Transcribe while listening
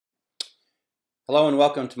Hello and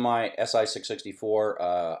welcome to my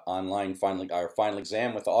SI664 online final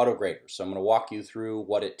exam with the Autograder. So I'm going to walk you through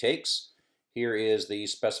what it takes. Here is the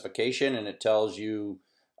specification, and it tells you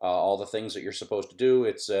all the things that you're supposed to do.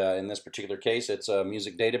 It's in this particular case, it's a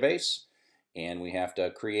music database, and we have to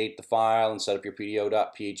create the file and set up your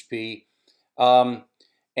PDO.php.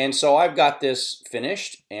 And so I've got this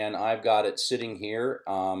finished, and I've got it sitting here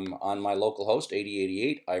on my local host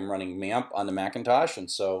 8088. I'm running MAMP on the Macintosh, and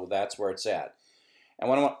so that's where it's at. And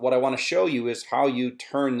what I want to show you is how you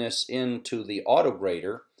turn this into the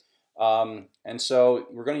Autograder. And so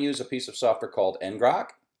we're going to use a piece of software called ngrok.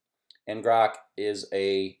 ngrok is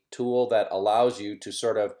a tool that allows you to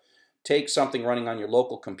sort of take something running on your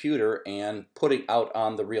local computer and put it out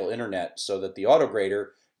on the real internet so that the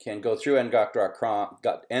Autograder can go through ngrok.com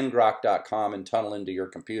and tunnel into your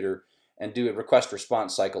computer and do a request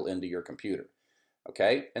response cycle into your computer.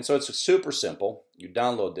 Okay, and so it's super simple. You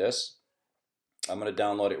download this. I'm going to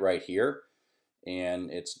download it right here, and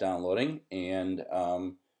it's downloading. And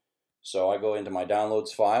so I go into my downloads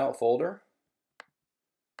file folder,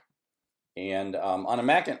 and on a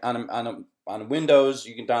Mac, on Windows,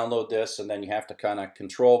 you can download this, and then you have to kind of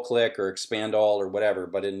control click or expand all or whatever.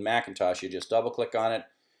 But in Macintosh, you just double click on it,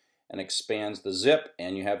 and expands the zip,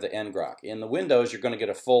 and you have the ngrok. In the Windows, you're going to get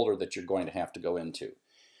a folder that you're going to have to go into.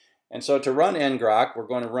 And so to run ngrok, we're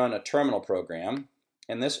going to run a terminal program.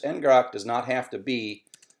 And this ngrok does not have to be,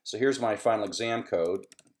 so here's my final exam code,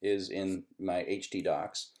 is in my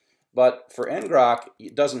htdocs. But for ngrok,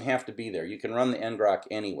 it doesn't have to be there. You can run the ngrok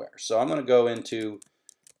anywhere. So I'm going to go into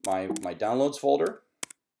my downloads folder,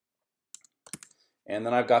 and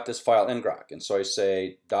then I've got this file ngrok. And so I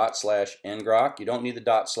say /ngrok. You don't need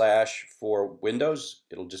the / for Windows.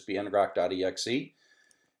 It'll just be ngrok.exe.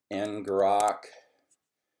 ngrok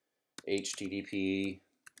http.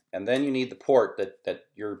 And then you need the port that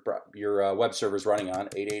your web server is running on,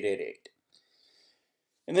 8888.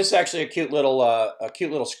 And this is actually a cute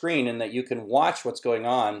little screen in that you can watch what's going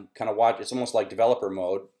on, kind of watch. It's almost like developer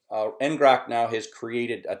mode. ngrok now has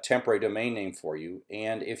created a temporary domain name for you,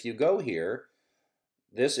 and if you go here,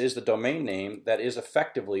 this is the domain name that is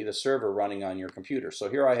effectively the server running on your computer. So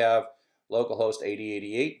here I have localhost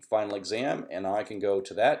 8088 final exam, and I can go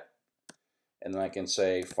to that, and then I can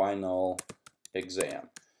say final exam.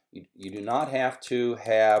 You do not have to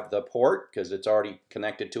have the port because it's already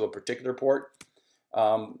connected to a particular port,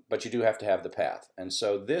 but you do have to have the path. And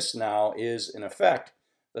so this now is, in effect,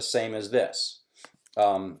 the same as this,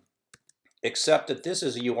 except that this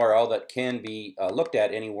is a URL that can be looked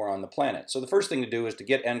at anywhere on the planet. So the first thing to do is to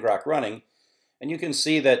get ngrok running, and you can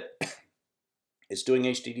see that it's doing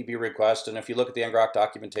HTTP requests. And if you look at the ngrok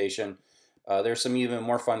documentation, there's some even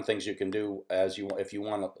more fun things you can do if you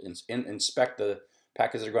want to inspect the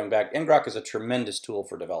packets that are going back. ngrok is a tremendous tool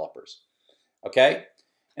for developers. Okay,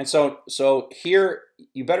 and so here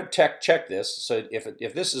you better check this. So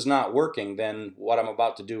if this is not working, then what I'm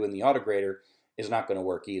about to do in the Autograder is not going to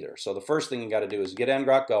work either. So the first thing you got to do is get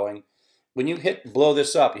ngrok going. When you blow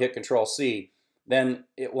this up, you hit Control C, then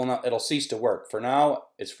it'll cease to work. For now,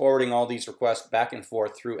 it's forwarding all these requests back and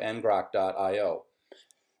forth through ngrok.io.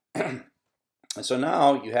 And so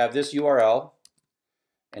now you have this URL.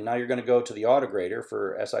 And now you're going to go to the Autograder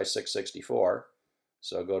for SI664.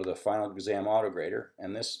 So go to the Final Exam Autograder,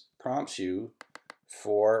 and this prompts you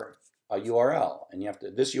for a URL. And you have to,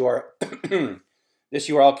 this URL, this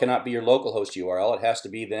URL cannot be your localhost URL. It has to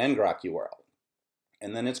be the ngrok URL.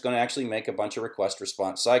 And then it's going to actually make a bunch of request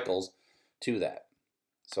response cycles to that.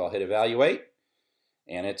 So I'll hit evaluate,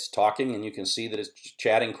 and it's talking, and you can see that it's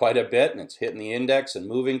chatting quite a bit, and it's hitting the index and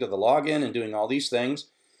moving to the login and doing all these things.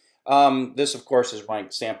 This, of course, is my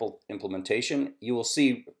sample implementation. You will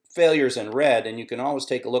see failures in red, and you can always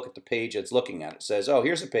take a look at the page it's looking at. It says, oh,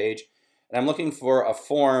 here's a page, and I'm looking for a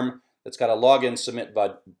form that's got a login submit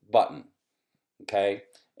button. Okay,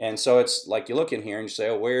 and so it's like you look in here and you say,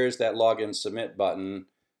 oh, where's that login submit button?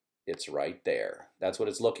 It's right there. That's what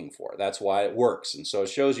it's looking for. That's why it works. And so it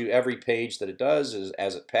shows you every page that it does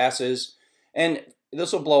as it passes. And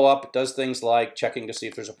this will blow up. It does things like checking to see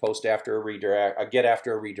if there's a post after a redirect, a get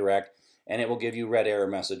after a redirect, and it will give you red error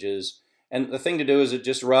messages. And the thing to do is it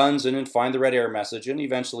just runs and then find the red error message, and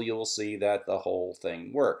eventually you will see that the whole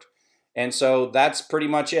thing worked. And so that's pretty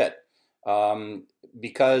much it.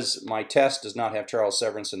 Because my test does not have Charles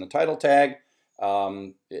Severance in the title tag,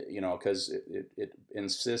 because it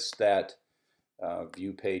insists that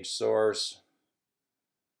view page source.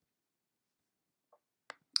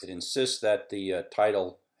 It insists that the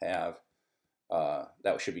title have,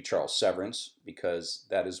 that should be Charles Severance, because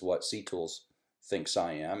that is what CTools thinks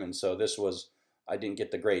I am. And so this was I didn't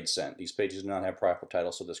get the grade sent. These pages do not have proper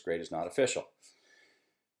title, so this grade is not official.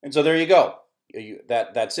 And so there you go.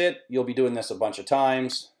 That's it. You'll be doing this a bunch of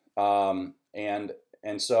times. And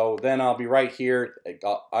so then I'll be right here.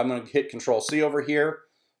 I'm going to hit Control-C over here.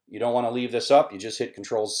 You don't want to leave this up. You just hit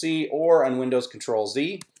Control-C, or on Windows,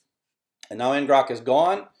 Control-Z. And now ngrok is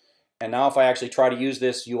gone. And now if I actually try to use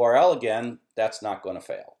this URL again, that's not going to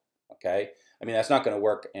fail. Okay? I mean, that's not going to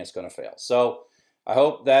work, and it's going to fail. So I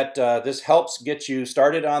hope that this helps get you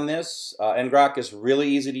started on this. ngrok is really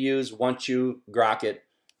easy to use once you grok it,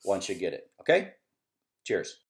 once you get it. Okay? Cheers.